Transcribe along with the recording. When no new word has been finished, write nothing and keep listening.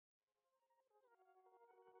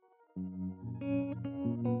In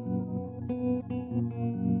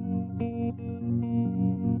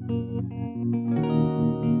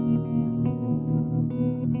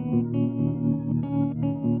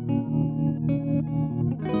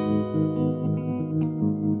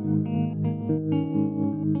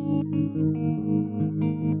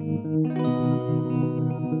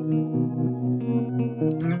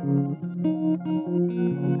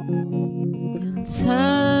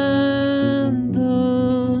tandem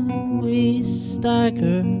we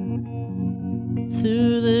stagger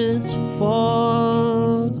through this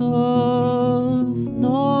fog of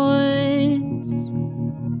noise.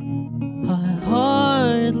 I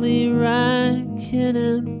hardly rank in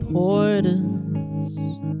importance,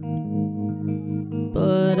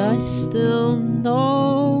 but I still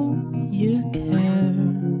know you care.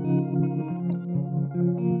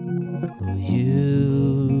 Oh,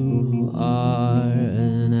 you are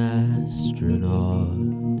an astronaut,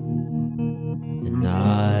 and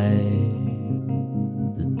I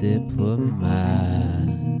the diplomat.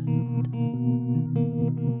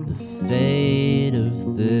 The fate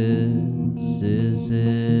of this is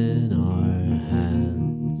in our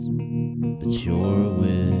hands, but your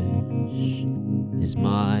wish is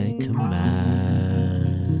my command.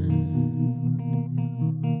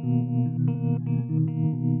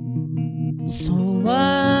 So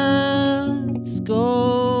let's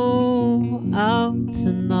go out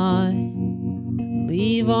tonight,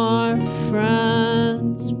 leave our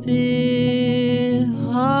friends behind.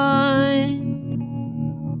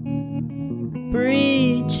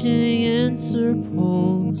 Breaching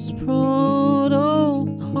Interpol's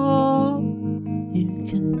protocol, you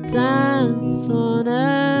can dance on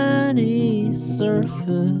any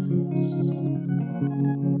surface.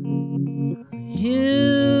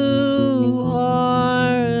 You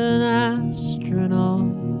are an astronaut,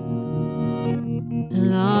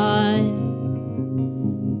 and I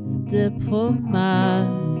the diplomat.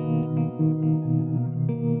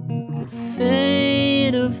 The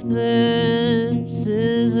fate of this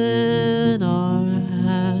is in our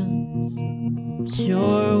hands, but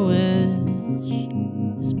your wish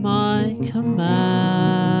is my command.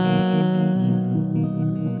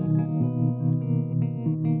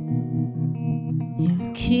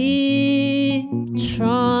 You keep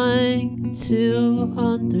trying to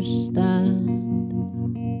understand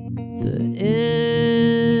the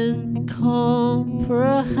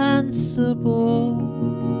incomprehensible,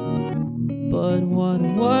 but what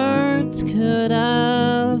words could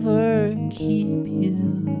ever keep you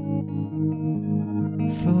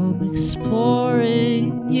from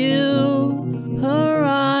exploring new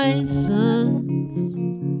horizons?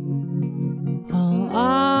 While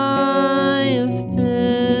I have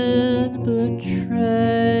been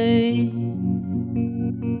betrayed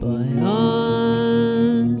by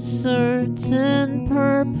uncertain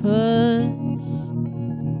purpose,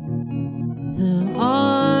 there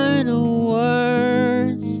are no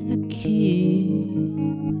words to keep.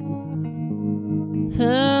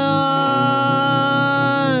 There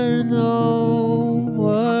are no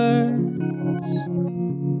words.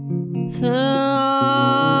 There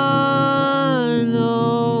are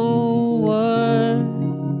no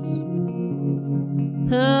words.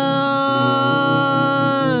 There